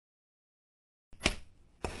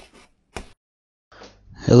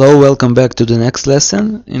Hello, welcome back to the next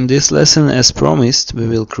lesson. In this lesson, as promised, we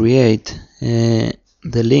will create the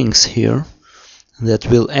links here that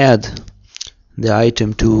will add the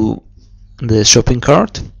item to the shopping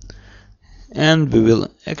cart, and we will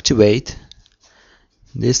activate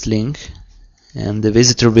this link, and the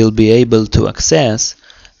visitor will be able to access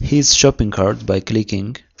his shopping cart by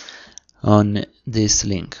clicking on this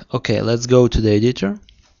link. Okay, let's go to the editor.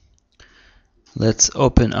 Let's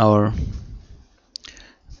open our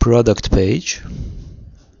product page.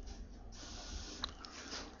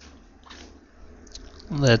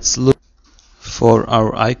 Let's look for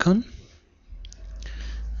our icon.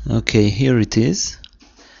 Okay, here it is,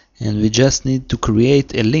 and we just need to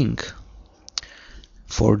create a link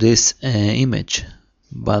for this image.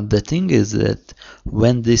 But the thing is that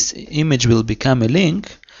when this image will become a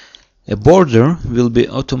link, a border will be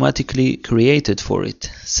automatically created for it.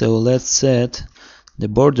 So let's set the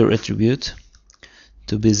border attribute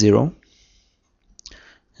to be 0,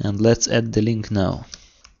 and let's add the link now.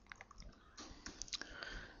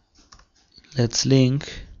 Let's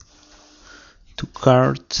link to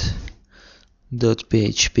cart.php.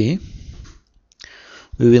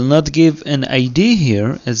 We will not give an ID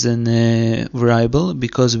here as a variable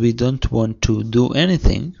because we don't want to do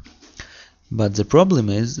anything, but the problem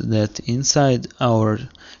is that inside our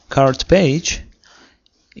cart page,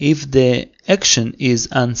 if the action is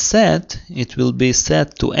unset, it will be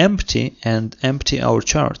set to empty and empty our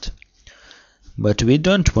chart. But we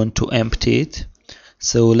don't want to empty it,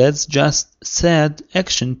 so let's just set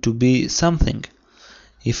action to be something.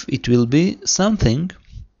 If it will be something,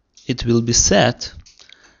 it will be set,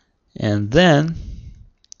 and then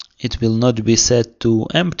it will not be set to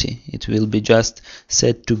empty. It will be just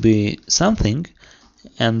set to be something,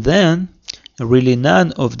 and then really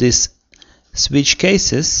none of these switch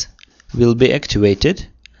cases will be activated,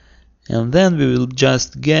 and then we will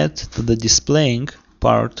just get to the displaying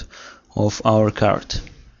part of our cart.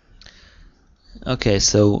 Okay,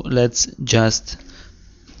 so let's just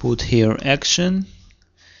put here action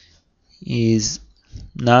is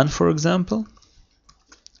none, for example.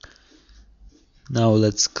 Now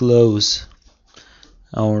let's close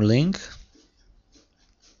our link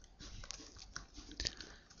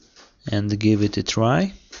and give it a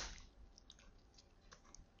try.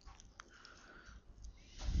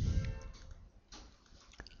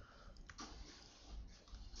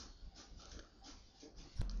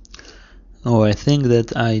 Oh, I think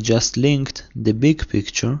that I just linked the big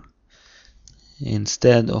picture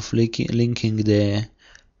instead of linking the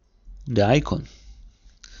icon.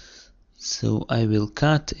 So I will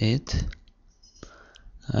cut it,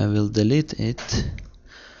 I will delete it.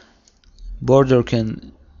 Border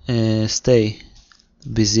can stay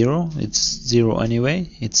be 0, it's 0 anyway,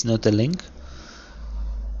 it's not a link.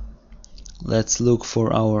 Let's look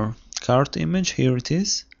for our cart image, here it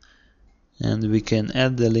is, and we can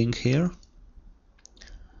add the link here.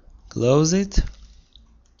 Close it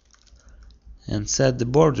and set the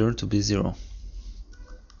border to be 0.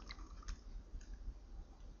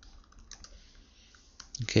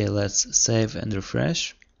 Okay, let's save and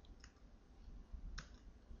refresh.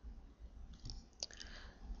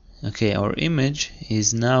 Okay, our image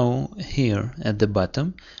is now here at the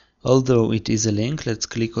bottom. Although it is a link, let's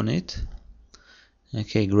click on it.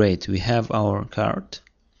 Okay, great, we have our cart.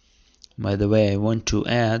 By the way, I want to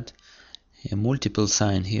add a multiple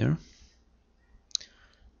sign here,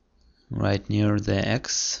 right near the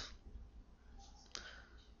X.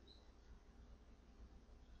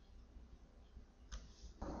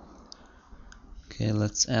 Okay,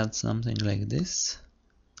 let's add something like this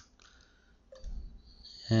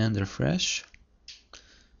and refresh.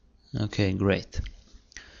 Okay, great.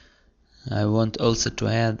 I want also to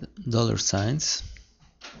add dollar signs.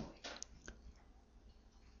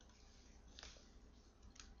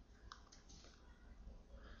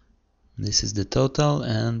 This is the total,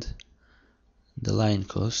 and the line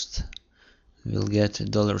cost will get a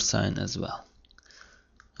dollar sign as well.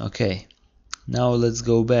 Okay, now let's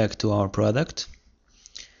go back to our product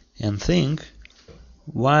and think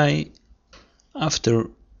why, after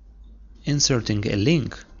inserting a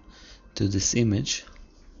link to this image,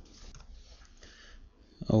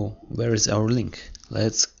 oh, where is our link?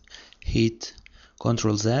 Let's hit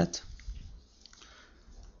Ctrl Z,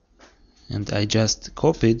 and I just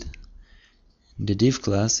copied the div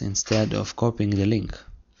class instead of copying the link.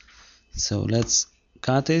 So let's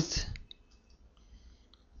cut it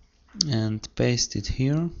and paste it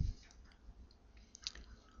here.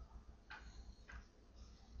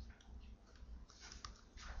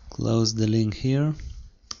 Close the link here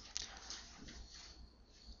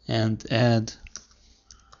and add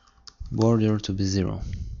border to be 0.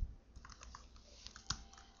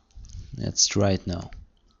 Let's try it now.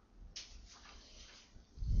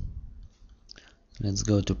 Let's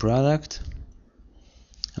go to product.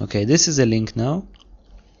 Okay, this is a link now,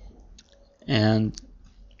 and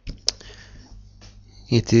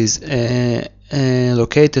it is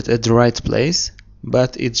located at the right place,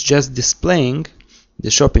 but it's just displaying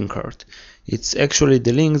the shopping cart. It's actually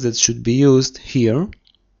the link that should be used here,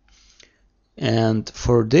 and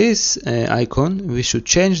for this icon we should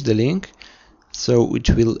change the link so it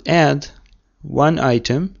will add one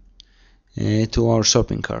item to our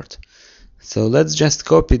shopping cart. So let's just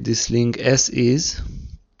copy this link as is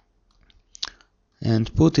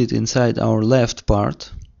and put it inside our left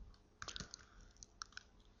part.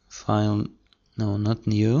 File, no, not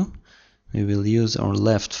new. We will use our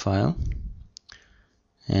left file,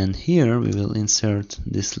 and here we will insert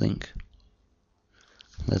this link.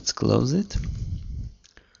 Let's close it.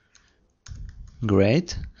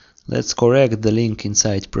 Great. Let's correct the link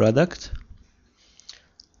inside product.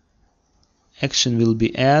 Action will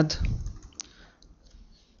be add,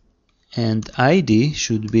 and ID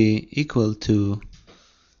should be equal to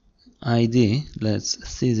ID. Let's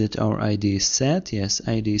see that our ID is set. Yes,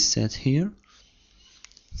 ID is set here.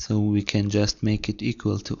 So we can just make it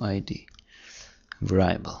equal to ID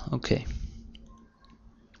variable. Okay.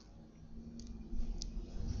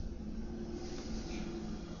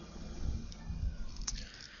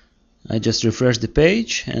 I just refresh the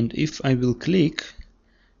page, and if I will click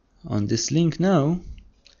on this link now,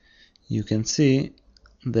 you can see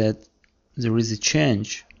that there is a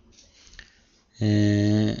change.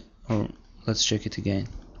 Or let's check it again.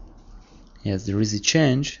 Yes, there is a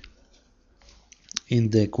change in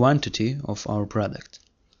the quantity of our product.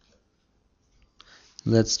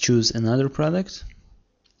 Let's choose another product.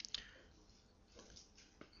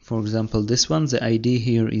 For example, this one, the ID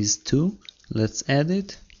here is 2. Let's add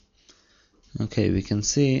it. Okay, we can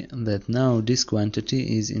see that now this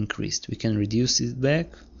quantity is increased. We can reduce it back,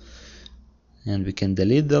 and we can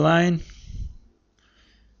delete the line,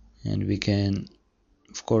 and we can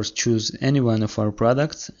of course choose any one of our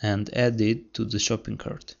products and add it to the shopping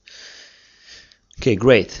cart. Okay,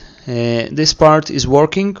 great. This part is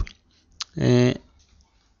working.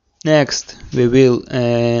 Next we will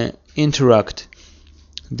interact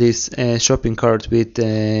this shopping cart with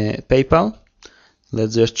PayPal.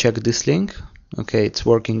 Let's just check this link. Okay, it's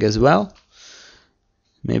working as well.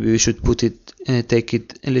 Maybe we should put it, take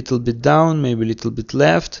it a little bit down, maybe a little bit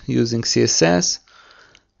left, using CSS,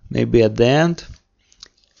 maybe at the end.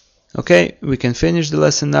 Okay, we can finish the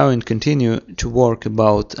lesson now and continue to work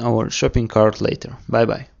about our shopping cart later. Bye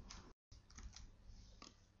bye.